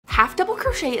Half double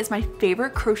crochet is my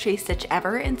favorite crochet stitch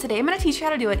ever, and today I'm going to teach you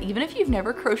how to do it even if you've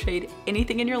never crocheted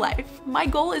anything in your life. My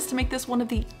goal is to make this one of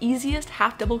the easiest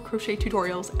half double crochet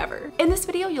tutorials ever. In this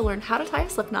video, you'll learn how to tie a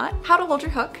slip knot, how to hold your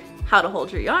hook, how to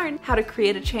hold your yarn, how to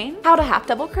create a chain, how to half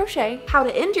double crochet, how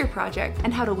to end your project,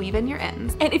 and how to weave in your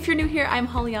ends. And if you're new here, I'm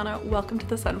Hollyana. Welcome to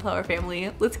the Sunflower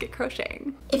family. Let's get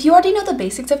crocheting. If you already know the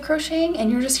basics of crocheting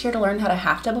and you're just here to learn how to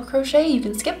half double crochet, you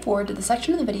can skip forward to the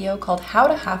section of the video called How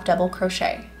to Half Double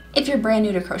Crochet. If you're brand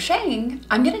new to crocheting,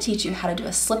 I'm going to teach you how to do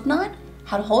a slip knot,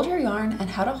 how to hold your yarn, and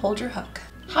how to hold your hook.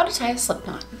 How to tie a slip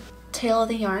knot. Tail of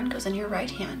the yarn goes in your right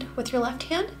hand. With your left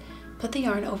hand, put the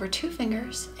yarn over 2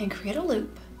 fingers and create a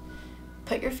loop.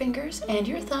 Put your fingers and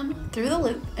your thumb through the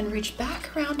loop and reach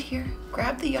back around here,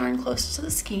 grab the yarn close to the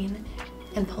skein,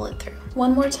 and pull it through.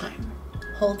 One more time.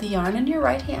 Hold the yarn in your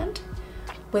right hand.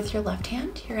 With your left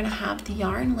hand, you're going to have the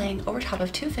yarn laying over top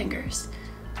of 2 fingers.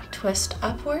 Twist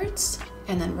upwards,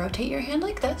 and then rotate your hand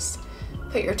like this.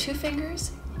 Put your 2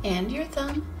 fingers and your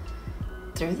thumb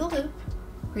through the loop.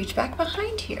 Reach back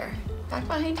behind here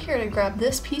to grab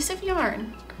this piece of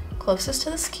yarn closest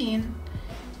to the skein,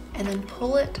 and then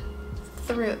pull it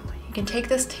through. You can take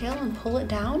this tail and pull it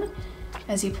down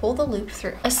as you pull the loop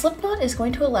through. A slip knot is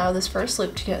going to allow this first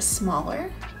loop to get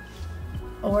smaller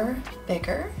or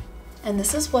bigger, and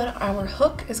this is what our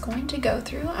hook is going to go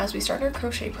through as we start our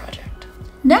crochet project.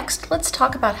 Next, let's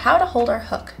talk about how to hold our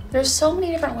hook. There's so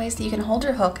many different ways that you can hold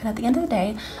your hook, and at the end of the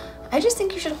day, I just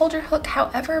think you should hold your hook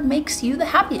however makes you the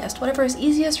happiest, whatever is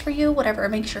easiest for you, whatever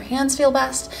makes your hands feel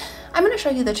best. I'm going to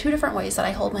show you the 2 different ways that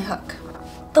I hold my hook.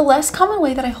 The less common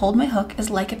way that I hold my hook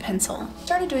is like a pencil. I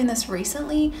started doing this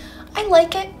recently. I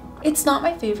like it. It's not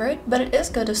my favorite, but it is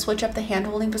good to switch up the hand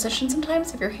holding position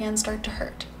sometimes if your hands start to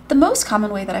hurt. The most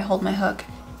common way that I hold my hook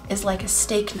is like a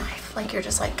steak knife, like you're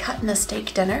just like cutting a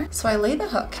steak dinner. So I lay the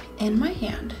hook in my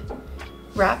hand,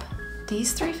 wrap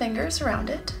these 3 fingers around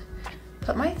it,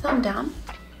 put my thumb down,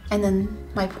 and then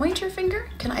my pointer finger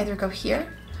can either go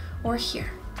here or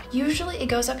here. Usually it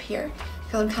goes up here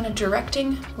because I'm kind of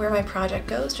directing where my project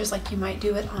goes, just like you might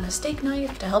do it on a steak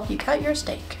knife to help you cut your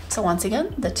steak. So once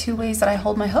again, the 2 ways that I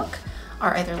hold my hook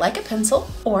are either like a pencil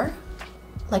or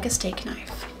like a steak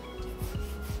knife.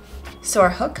 So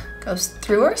our hook goes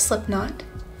through our slip knot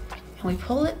and we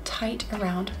pull it tight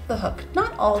around the hook.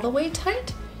 Not all the way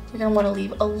tight. You're going to want to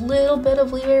leave a little bit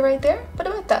of leeway right there, but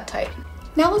about that tight.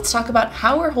 Now let's talk about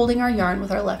how we're holding our yarn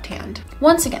with our left hand.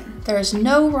 Once again, there is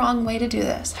no wrong way to do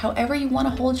this. However you want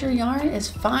to hold your yarn is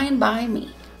fine by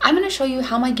me. I'm going to show you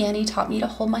how my Granny taught me to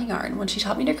hold my yarn when she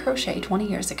taught me to crochet 20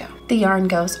 years ago. The yarn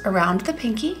goes around the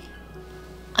pinky,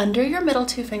 under your middle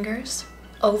 2 fingers,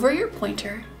 over your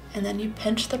pointer, and then you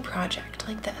pinch the project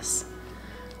like this.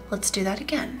 Let's do that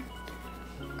again.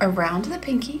 Around the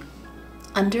pinky,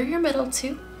 under your middle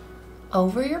 2,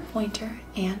 over your pointer,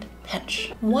 and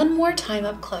pinch. One more time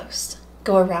up close.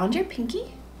 Go around your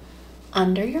pinky,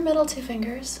 under your middle 2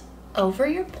 fingers, over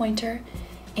your pointer,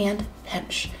 and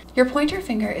pinch. Your pointer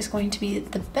finger is going to be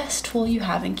the best tool you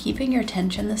have in keeping your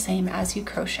tension the same as you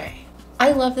crochet.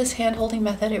 I love this hand holding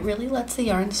method. It really lets the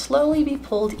yarn slowly be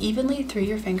pulled evenly through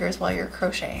your fingers while you're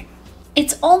crocheting.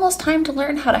 It's almost time to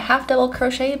learn how to half double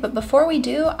crochet, but before we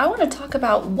do, I want to talk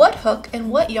about what hook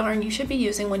and what yarn you should be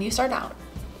using when you start out.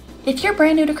 If you're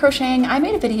brand new to crocheting, I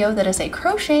made a video that is a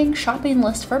crocheting shopping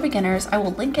list for beginners. I will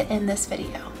link it in this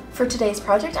video. For today's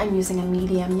project, I'm using a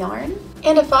medium yarn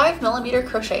and a 5mm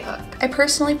crochet hook. I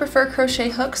personally prefer crochet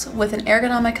hooks with an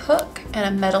ergonomic hook and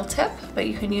a metal tip, but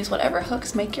you can use whatever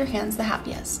hooks make your hands the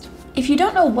happiest. If you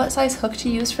don't know what size hook to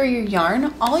use for your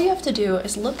yarn, all you have to do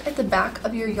is look at the back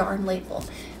of your yarn label.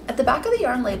 At the back of the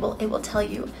yarn label, it will tell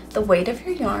you the weight of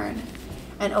your yarn.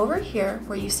 And over here,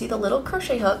 where you see the little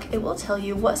crochet hook, it will tell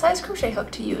you what size crochet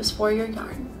hook to use for your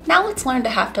yarn. Now let's learn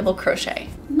to half double crochet.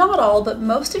 Not all, but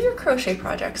most of your crochet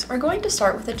projects are going to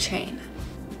start with a chain.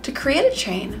 To create a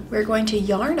chain, we're going to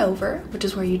yarn over, which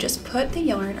is where you just put the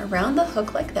yarn around the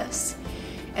hook like this,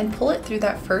 and pull it through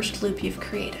that first loop you've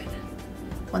created.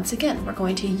 Once again, we're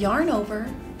going to yarn over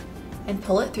and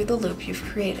pull it through the loop you've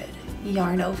created.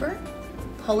 Yarn over,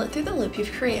 pull it through the loop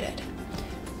you've created.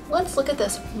 Let's look at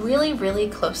this really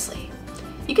closely.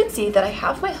 You can see that I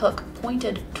have my hook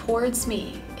pointed towards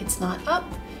me. It's not up,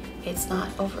 it's not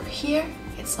over here,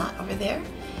 it's not over there.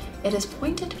 It is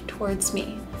pointed towards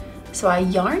me. So I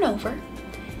yarn over,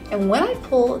 and when I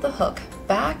pull the hook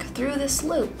back through this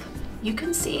loop, you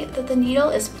can see that the needle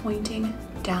is pointing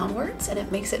downwards, and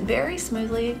it makes it very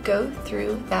smoothly go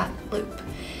through that loop.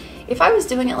 If I was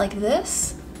doing it like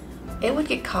this, it would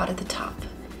get caught at the top.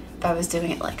 If I was doing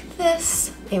it like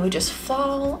this, it would just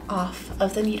fall off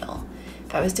of the needle.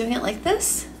 If I was doing it like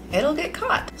this, it'll get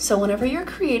caught. So whenever you're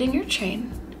creating your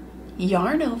chain,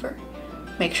 yarn over,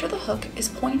 make sure the hook is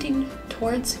pointing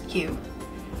towards you.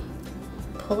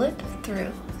 Pull it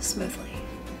through smoothly.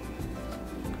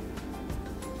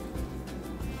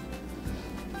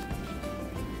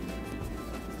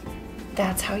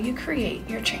 That's how you create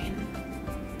your chain.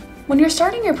 When you're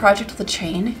starting your project with a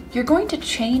chain, you're going to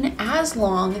chain as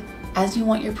long as you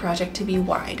want your project to be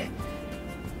wide.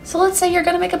 So let's say you're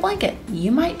gonna make a blanket.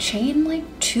 You might chain like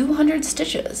 200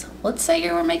 stitches. Let's say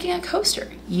you were making a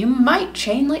coaster. You might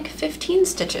chain like 15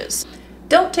 stitches.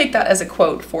 Don't take that as a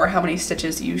quote for how many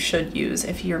stitches you should use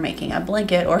if you're making a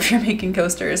blanket or if you're making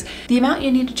coasters. The amount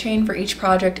you need to chain for each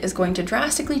project is going to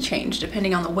drastically change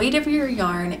depending on the weight of your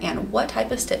yarn and what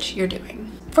type of stitch you're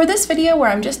doing. For this video where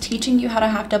I'm just teaching you how to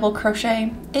half double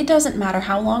crochet, it doesn't matter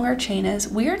how long our chain is,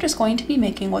 we are just going to be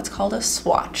making what's called a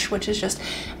swatch, which is just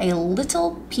a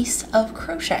little piece of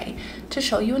crochet to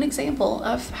show you an example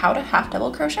of how to half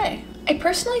double crochet. I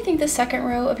personally think the second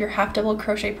row of your half double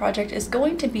crochet project is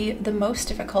going to be the most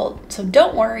difficult, so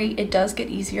don't worry, it does get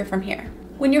easier from here.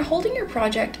 When you're holding your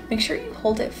project, make sure you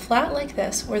hold it flat like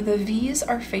this where the V's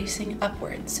are facing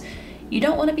upwards. You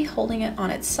don't want to be holding it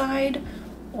on its side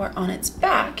or on its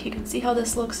back. You can see how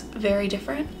this looks very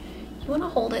different. You want to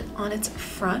hold it on its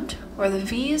front where the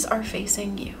V's are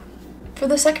facing you. For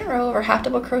the second row of our half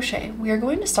double crochet, we are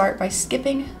going to start by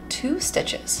skipping 2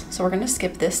 stitches. So we're going to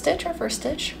skip this stitch, our first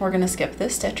stitch. We're going to skip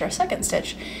this stitch, our second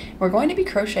stitch. We're going to be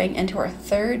crocheting into our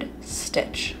 3rd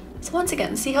stitch. So once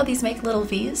again, see how these make little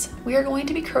V's? We are going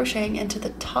to be crocheting into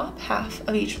the top half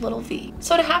of each little V.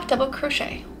 So to half double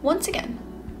crochet, once again,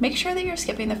 make sure that you're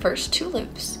skipping the first 2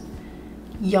 loops.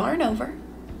 Yarn over,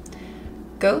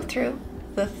 go through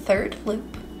the 3rd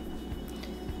loop,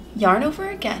 yarn over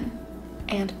again,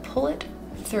 and pull it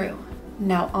through.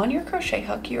 Now on your crochet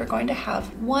hook, you are going to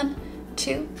have 1,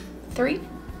 2, 3,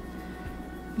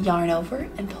 yarn over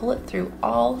and pull it through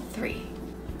all 3.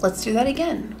 Let's do that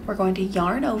again. We're going to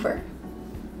yarn over,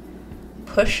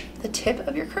 push the tip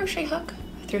of your crochet hook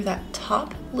through that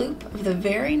top loop of the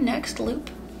very next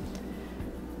loop,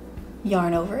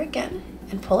 yarn over again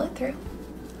and pull it through.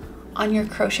 On your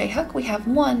crochet hook, we have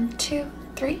 1, 2,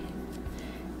 3,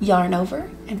 yarn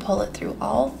over and pull it through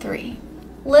all 3.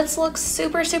 Let's look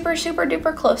super, super, super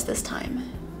duper close this time.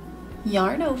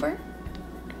 Yarn over,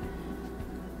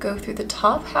 go through the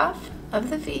top half of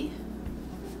the V,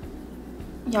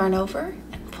 yarn over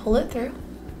and pull it through.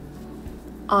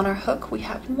 On our hook, we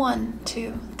have 1,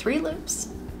 2, 3 loops,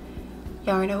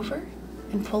 yarn over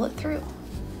and pull it through.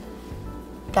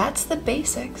 That's the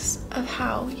basics of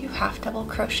how you half double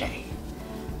crochet.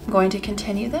 I'm going to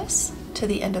continue this to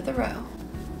the end of the row.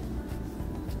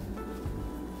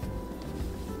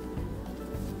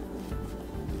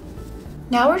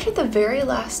 Now we're to the very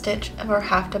last stitch of our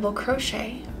half double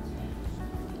crochet.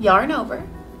 Yarn over,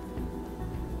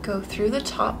 go through the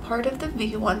top part of the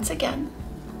V once again,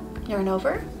 yarn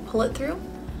over, pull it through.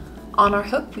 On our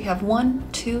hook, we have 1,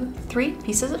 2, 3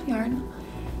 pieces of yarn,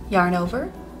 yarn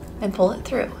over, and pull it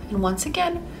through. And once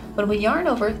again, when we yarn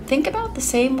over, think about the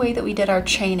same way that we did our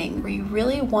chaining, where you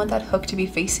really want that hook to be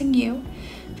facing you,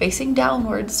 facing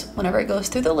downwards whenever it goes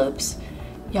through the loops.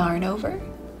 Yarn over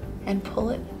and pull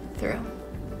it through.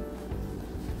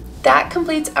 That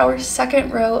completes our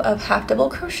second row of half double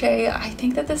crochet. I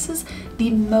think that this is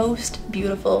the most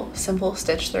beautiful, simple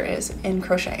stitch there is in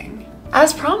crocheting.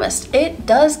 As promised, it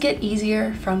does get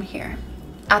easier from here.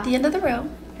 At the end of the row,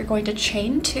 you're going to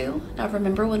chain 2. Now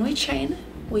remember, when we chain,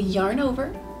 we yarn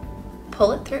over,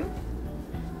 pull it through,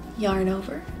 yarn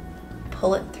over,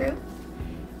 pull it through,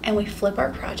 and we flip our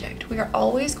project. We are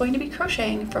always going to be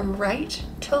crocheting from right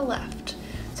to left.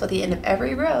 So at the end of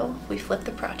every row, we flip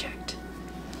the project.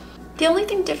 The only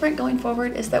thing different going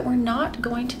forward is that we're not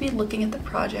going to be looking at the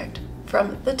project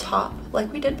from the top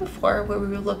like we did before, where we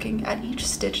were looking at each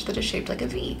stitch that is shaped like a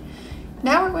V.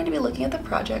 Now we're going to be looking at the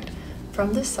project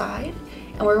from the side,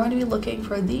 and we're going to be looking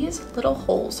for these little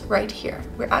holes right here.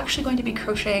 We're actually going to be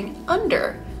crocheting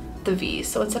under the V.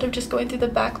 So instead of just going through the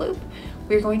back loop,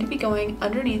 we're going to be going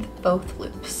underneath both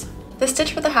loops. The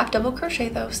stitch for the half double crochet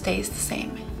though stays the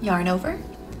same. Yarn over,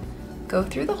 go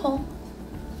through the hole,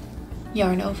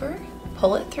 yarn over,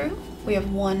 pull it through. We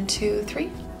have 1, 2,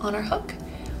 3 on our hook,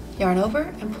 yarn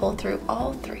over and pull through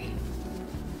all 3.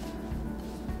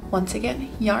 Once again,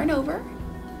 yarn over,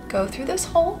 go through this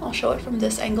hole. I'll show it from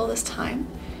this angle this time.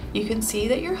 You can see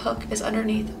that your hook is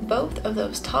underneath both of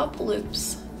those top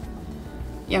loops.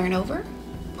 Yarn over,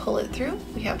 pull it through.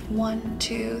 We have 1,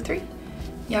 2, 3,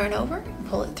 yarn over and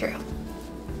pull it through.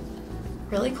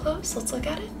 Really close, let's look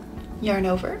at it. Yarn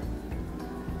over,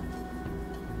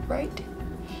 right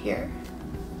here,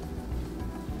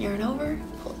 yarn over,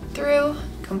 pull it through,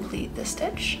 complete the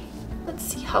stitch. Let's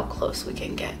see how close we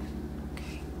can get.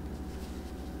 Okay,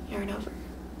 yarn over,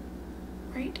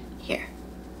 right here.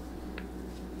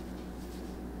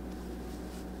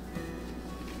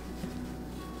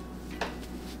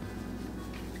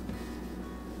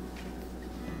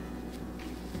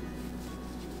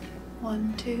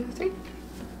 One, two, three.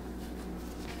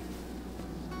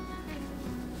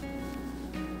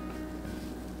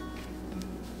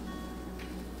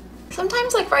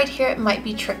 Sometimes like right here it might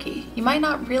be tricky. You might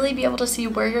not really be able to see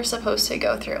where you're supposed to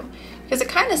go through because it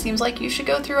kind of seems like you should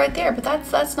go through right there, but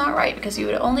that's not right because you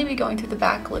would only be going through the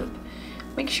back loop.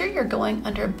 Make sure you're going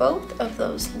under both of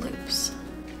those loops.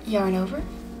 Yarn over,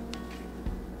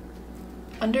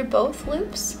 under both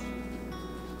loops,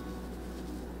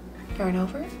 yarn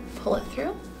over, pull it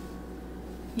through,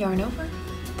 yarn over,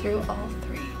 through all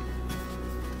three.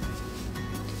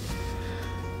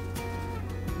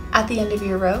 At the end of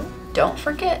your row, don't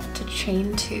forget to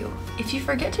chain 2. If you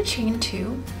forget to chain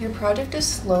 2, your project is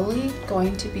slowly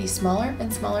going to be smaller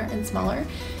and smaller and smaller,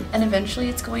 and eventually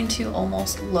it's going to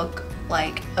almost look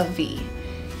like a V.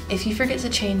 If you forget to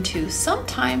chain 2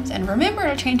 sometimes, and remember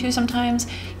to chain 2 sometimes,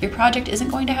 your project isn't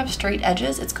going to have straight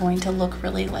edges, it's going to look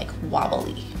really like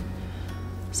wobbly.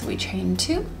 So we chain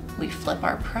 2, we flip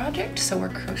our project, so we're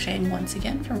crocheting once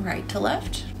again from right to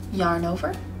left, yarn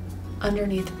over,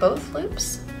 underneath both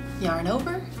loops, yarn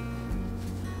over,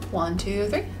 1, 2,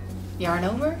 3, yarn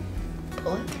over,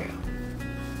 pull it through.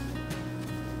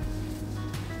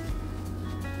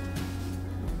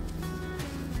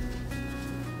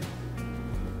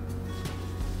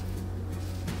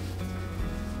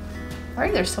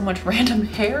 Sorry, there's so much random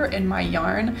hair in my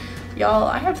yarn. Y'all,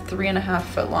 I have 3.5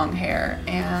 foot long hair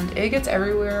and it gets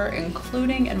everywhere,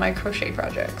 including in my crochet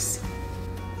projects.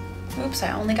 Oops,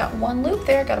 I only got one loop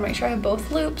there. Gotta make sure I have both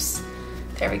loops.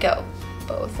 There we go,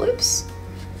 both loops.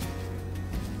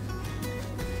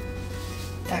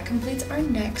 That completes our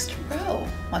next row.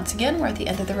 Once again, we're at the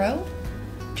end of the row.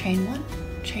 Chain 1,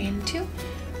 chain 2,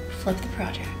 flip the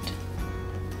project.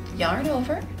 Yarn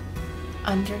over,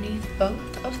 underneath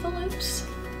both of the loops.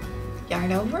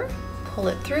 Yarn over, pull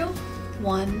it through.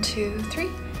 1, 2, 3,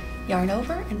 yarn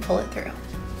over and pull it through.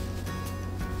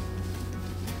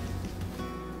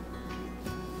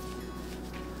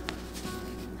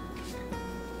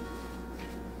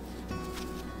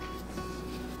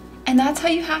 And that's how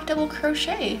you half double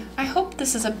crochet. I hope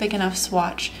this is a big enough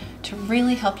swatch to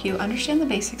really help you understand the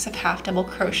basics of half double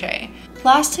crochet.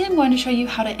 Lastly, I'm going to show you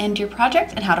how to end your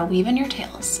project and how to weave in your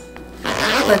tails.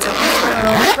 Let's open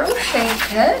our little crochet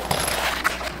kit.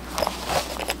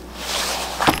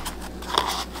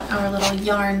 Our little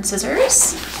yarn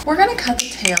scissors. We're gonna cut the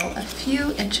tail a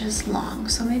few inches long.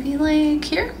 So maybe like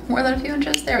here, more than a few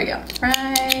inches. There we go,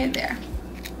 right there.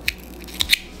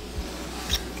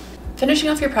 Finishing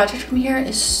off your project from here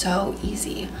is so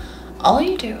easy. All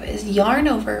you do is yarn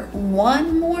over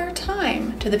one more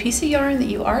time to the piece of yarn that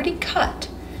you already cut.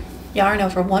 Yarn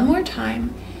over one more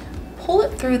time, pull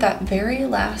it through that very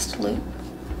last loop,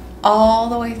 all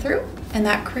the way through, and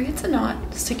that creates a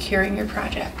knot, securing your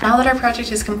project. Now that our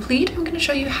project is complete, I'm gonna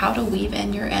show you how to weave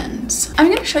in your ends. I'm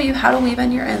gonna show you how to weave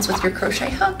in your ends with your crochet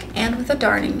hook and with a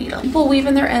darning needle. People weave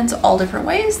in their ends all different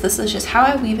ways. This is just how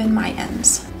I weave in my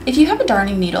ends. If you have a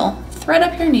darning needle, thread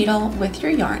up your needle with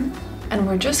your yarn, and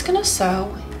we're just gonna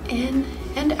sew in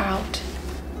and out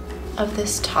of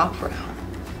this top row.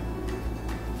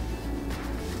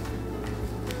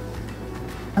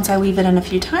 Once I weave it in a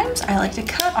few times, I like to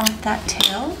cut off that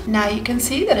tail. Now you can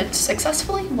see that it's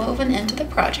successfully woven into the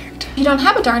project. If you don't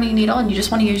have a darning needle and you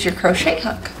just want to use your crochet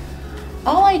hook,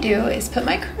 all I do is put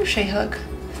my crochet hook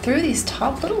through these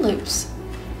top little loops,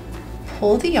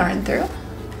 pull the yarn through,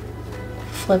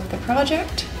 flip the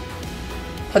project,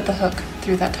 put the hook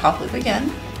through that top loop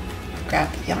again,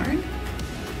 grab the yarn,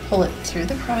 pull it through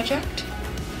the project,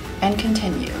 and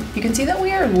continue. You can see that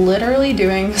we are literally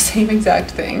doing the same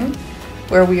exact thing,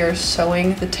 where we are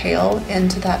sewing the tail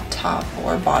into that top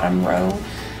or bottom row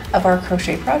of our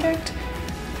crochet project.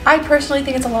 I personally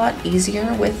think it's a lot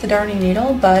easier with the darning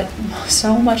needle, but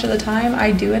so much of the time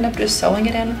I do end up just sewing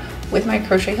it in with my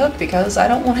crochet hook because I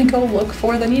don't want to go look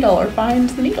for the needle or find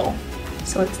the needle.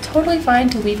 So it's totally fine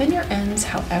to weave in your ends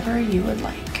however you would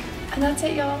like. And that's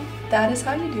it, y'all. that is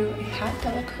how you do a half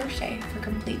double crochet for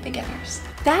complete beginners.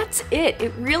 That's it.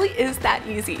 It really is that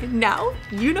easy. Now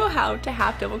you know how to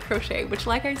half double crochet, which,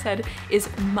 like I said, is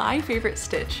my favorite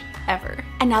stitch ever.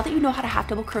 And now that you know how to half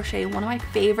double crochet, one of my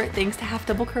favorite things to half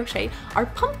double crochet are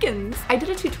pumpkins. I did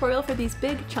a tutorial for these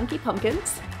big chunky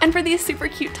pumpkins and for these super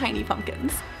cute tiny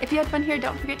pumpkins. If you had fun here,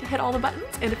 don't forget to hit all the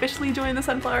buttons and officially join the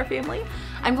Sunflower family.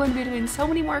 I'm going to be doing so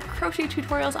many more crochet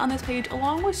tutorials on this page,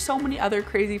 along with so many other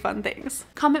crazy fun things.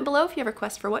 Comment below if you have a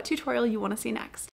request for what tutorial you want to see next.